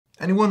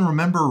Anyone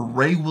remember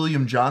Ray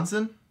William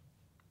Johnson?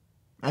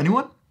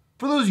 Anyone?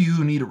 For those of you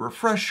who need a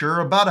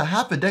refresher, about a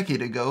half a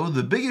decade ago,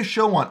 the biggest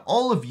show on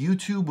all of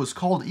YouTube was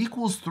called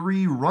Equals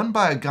 3, run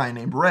by a guy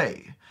named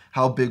Ray.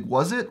 How big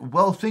was it?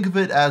 Well, think of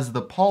it as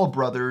the Paul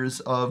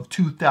brothers of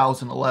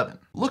 2011.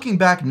 Looking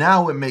back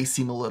now, it may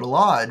seem a little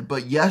odd,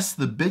 but yes,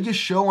 the biggest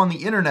show on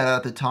the internet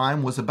at the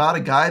time was about a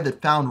guy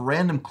that found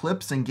random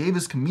clips and gave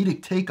his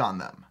comedic take on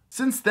them.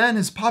 Since then,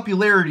 his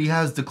popularity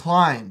has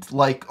declined,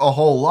 like a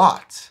whole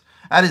lot.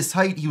 At his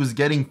height, he was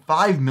getting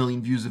 5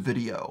 million views a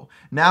video.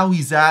 Now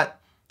he's at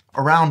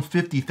around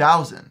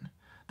 50,000.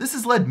 This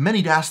has led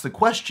many to ask the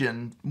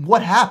question,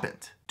 what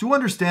happened? To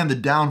understand the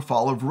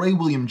downfall of Ray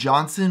William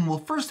Johnson, we'll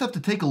first have to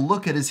take a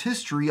look at his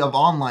history of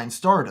online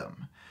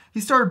stardom. He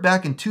started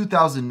back in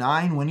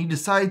 2009 when he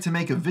decided to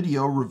make a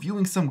video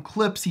reviewing some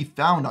clips he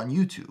found on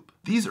YouTube.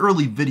 These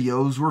early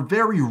videos were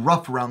very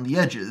rough around the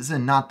edges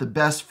and not the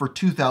best for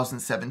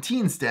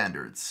 2017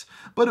 standards,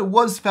 but it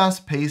was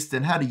fast-paced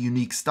and had a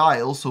unique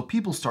style, so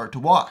people started to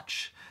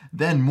watch.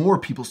 Then more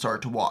people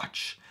started to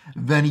watch.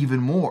 Then even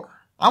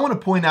more. I want to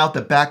point out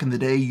that back in the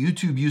day,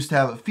 YouTube used to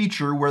have a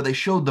feature where they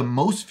showed the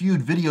most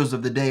viewed videos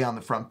of the day on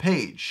the front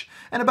page,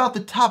 and about the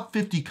top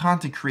 50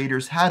 content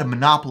creators had a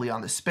monopoly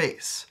on this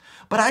space.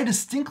 But I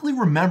distinctly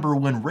remember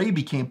when Ray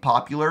became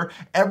popular,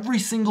 every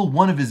single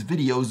one of his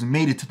videos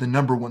made it to the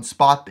 #1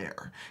 spot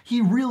there. He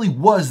really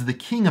was the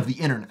king of the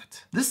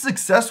internet. This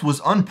success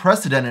was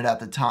unprecedented at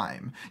the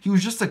time. He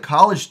was just a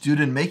college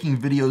student making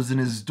videos in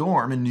his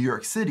dorm in New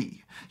York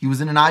City. He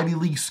was in an Ivy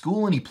League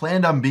school and he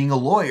planned on being a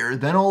lawyer.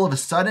 Then all of a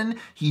sudden,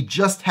 he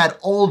just had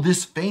all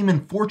this fame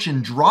and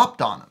fortune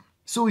dropped on him.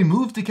 So he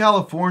moved to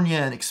California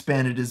and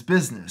expanded his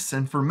business,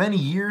 and for many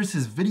years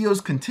his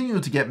videos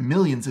continued to get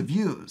millions of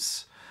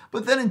views.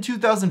 But then in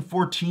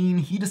 2014,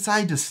 he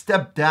decided to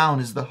step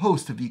down as the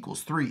host of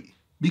Equals 3.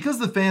 Because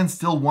the fans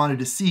still wanted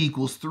to see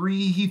Equals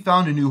 3, he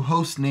found a new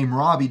host named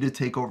Robbie to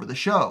take over the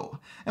show,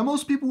 and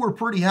most people were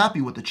pretty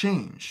happy with the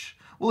change.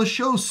 Well, the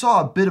show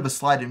saw a bit of a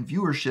slide in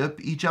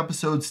viewership. Each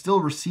episode still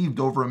received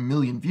over 1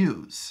 million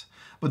views.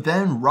 But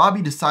then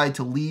Robbie decided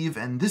to leave,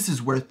 and this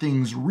is where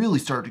things really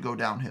started to go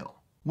downhill.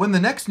 When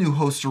the next new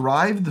host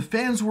arrived, the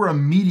fans were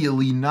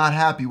immediately not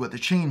happy with the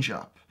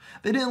change-up.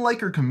 They didn't like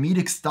her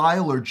comedic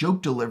style or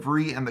joke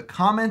delivery, and the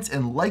comments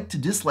and like to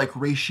dislike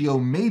ratio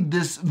made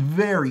this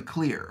very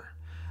clear.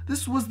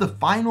 This was the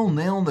final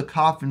nail in the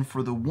coffin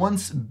for the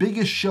once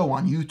biggest show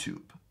on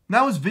YouTube.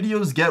 Now his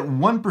videos get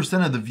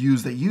 1% of the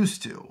views they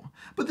used to,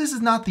 but this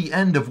is not the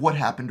end of what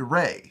happened to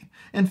Ray.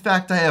 In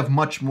fact, I have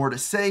much more to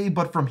say,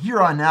 but from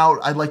here on out,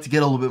 I'd like to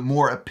get a little bit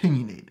more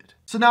opinionated.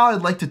 So now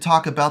I'd like to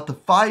talk about the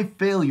 5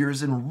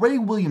 failures in Ray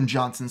William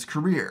Johnson's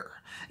career.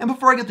 And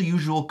before I get the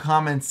usual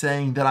comments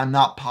saying that I'm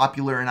not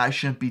popular and I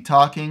shouldn't be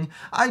talking,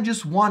 I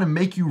just want to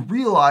make you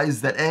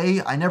realize that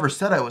A, I never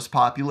said I was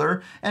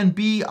popular, and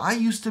B, I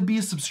used to be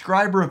a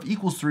subscriber of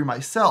Equals 3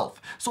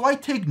 myself, so I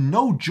take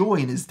no joy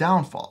in his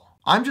downfall.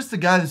 I'm just a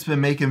guy that's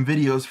been making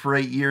videos for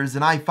 8 years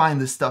and I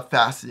find this stuff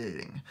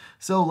fascinating.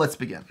 So let's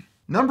begin.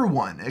 Number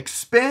 1,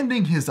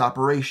 expanding his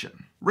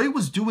operation. Ray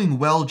was doing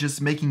well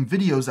just making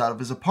videos out of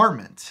his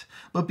apartment,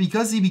 but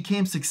because he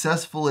became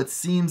successful, it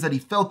seems that he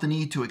felt the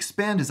need to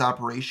expand his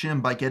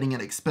operation by getting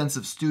an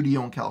expensive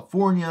studio in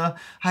California,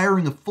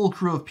 hiring a full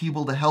crew of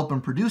people to help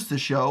him produce the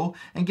show,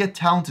 and get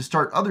talent to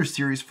start other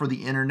series for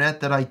the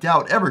internet that I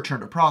doubt ever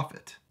turned a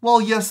profit. While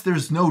yes,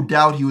 there's no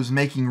doubt he was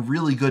making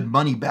really good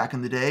money back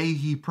in the day,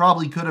 he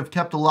probably could have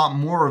kept a lot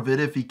more of it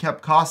if he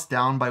kept costs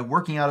down by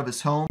working out of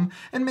his home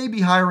and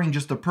maybe hiring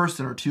just a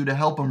person or two to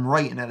help him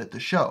write and edit the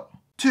show.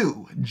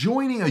 2.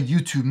 Joining a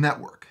YouTube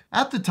network.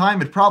 At the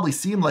time, it probably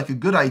seemed like a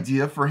good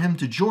idea for him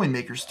to join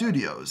Maker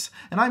Studios,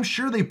 and I'm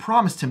sure they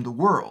promised him the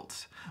world.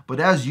 But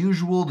as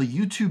usual, the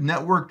YouTube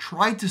network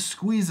tried to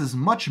squeeze as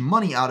much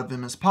money out of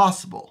him as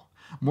possible.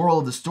 Moral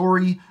of the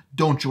story,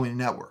 don't join a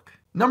network.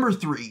 Number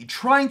 3,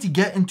 trying to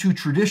get into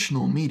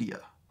traditional media.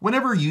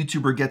 Whenever a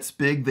YouTuber gets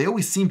big, they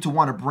always seem to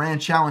want to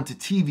branch out into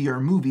TV or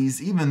movies,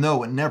 even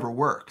though it never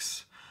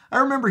works. I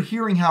remember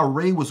hearing how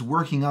Ray was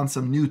working on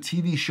some new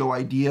TV show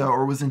idea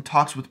or was in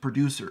talks with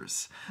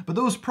producers, but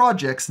those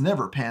projects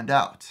never panned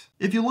out.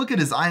 If you look at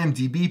his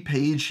IMDb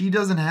page, he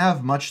doesn't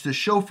have much to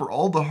show for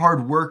all the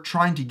hard work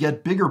trying to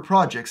get bigger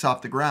projects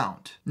off the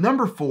ground.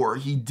 Number 4,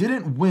 he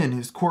didn't win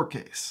his court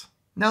case.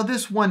 Now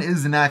this one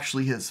isn't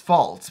actually his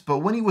fault, but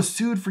when he was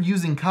sued for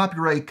using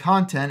copyright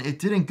content, it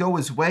didn't go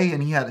his way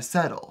and he had to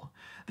settle.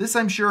 This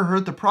I'm sure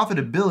hurt the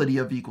profitability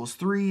of Equals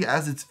 3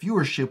 as its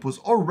viewership was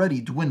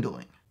already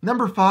dwindling.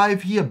 Number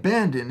 5, he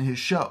abandoned his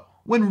show.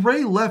 When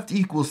Ray left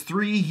Equals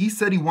 3, he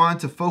said he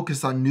wanted to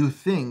focus on new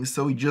things,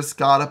 so he just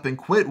got up and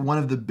quit one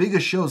of the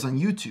biggest shows on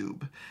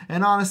YouTube.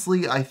 And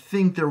honestly, I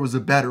think there was a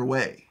better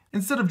way.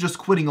 Instead of just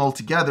quitting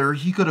altogether,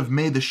 he could have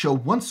made the show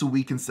once a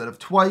week instead of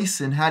twice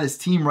and had his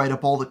team write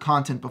up all the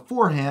content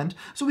beforehand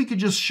so he could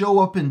just show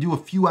up and do a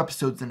few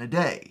episodes in a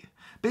day.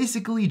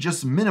 Basically,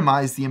 just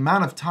minimize the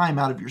amount of time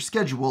out of your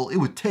schedule it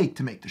would take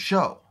to make the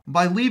show.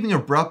 By leaving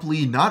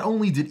abruptly, not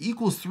only did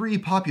Equals 3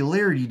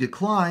 popularity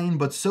decline,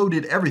 but so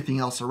did everything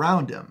else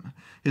around him.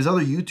 His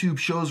other YouTube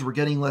shows were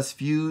getting less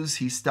views,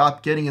 he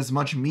stopped getting as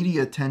much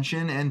media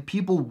attention, and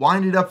people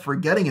winded up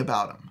forgetting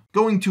about him.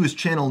 Going to his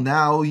channel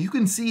now, you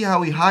can see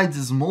how he hides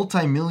his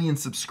multi-million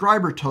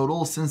subscriber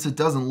total since it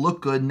doesn't look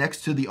good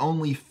next to the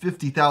only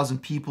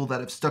 50,000 people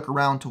that have stuck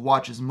around to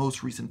watch his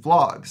most recent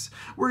vlogs,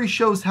 where he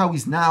shows how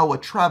he's now a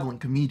traveling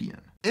comedian.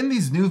 In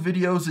these new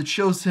videos, it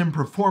shows him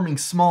performing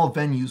small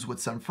venues with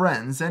some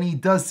friends, and he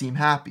does seem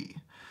happy.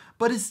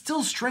 But it's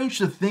still strange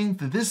to think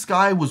that this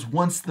guy was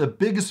once the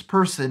biggest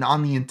person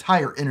on the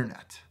entire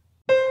internet.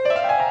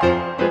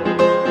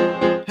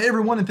 Hey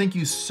everyone, and thank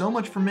you so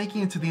much for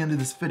making it to the end of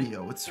this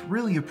video. It's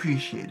really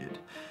appreciated.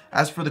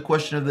 As for the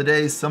question of the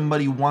day,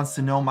 somebody wants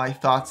to know my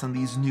thoughts on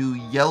these new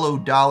yellow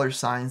dollar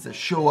signs that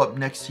show up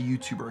next to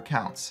YouTuber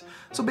accounts.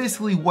 So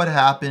basically what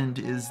happened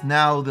is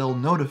now they'll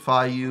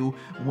notify you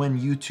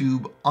when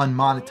YouTube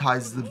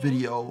unmonetizes the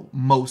video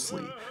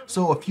mostly.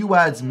 So a few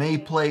ads may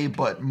play,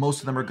 but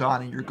most of them are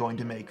gone and you're going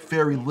to make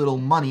very little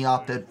money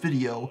off that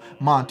video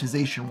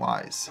monetization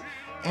wise.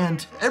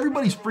 And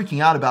everybody's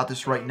freaking out about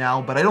this right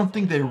now, but I don't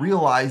think they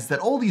realize that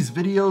all these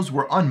videos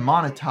were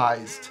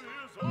unmonetized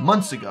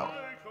months ago.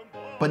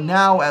 But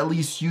now at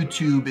least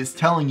YouTube is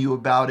telling you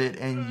about it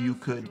and you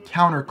could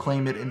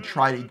counterclaim it and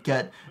try to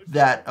get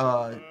that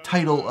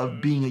title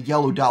of being a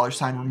yellow dollar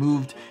sign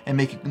removed and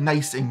make it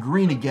nice and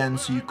green again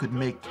so you could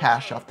make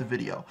cash off the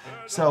video.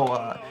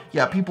 So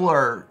yeah, people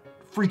are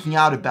freaking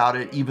out about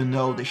it even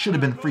though they should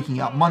have been freaking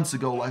out months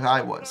ago like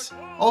I was.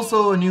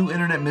 Also, a new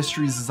Internet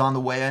Mysteries is on the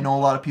way. I know a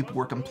lot of people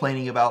were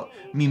complaining about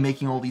me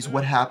making all these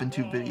What Happened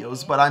To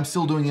videos, but I'm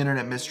still doing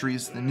Internet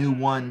Mysteries. The new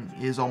one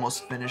is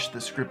almost finished. The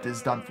script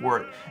is done for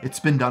it. It's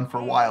been done for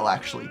a while,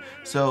 actually.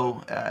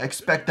 So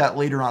expect that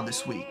later on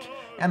this week.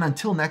 And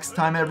until next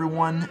time,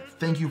 everyone,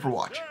 thank you for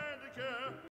watching.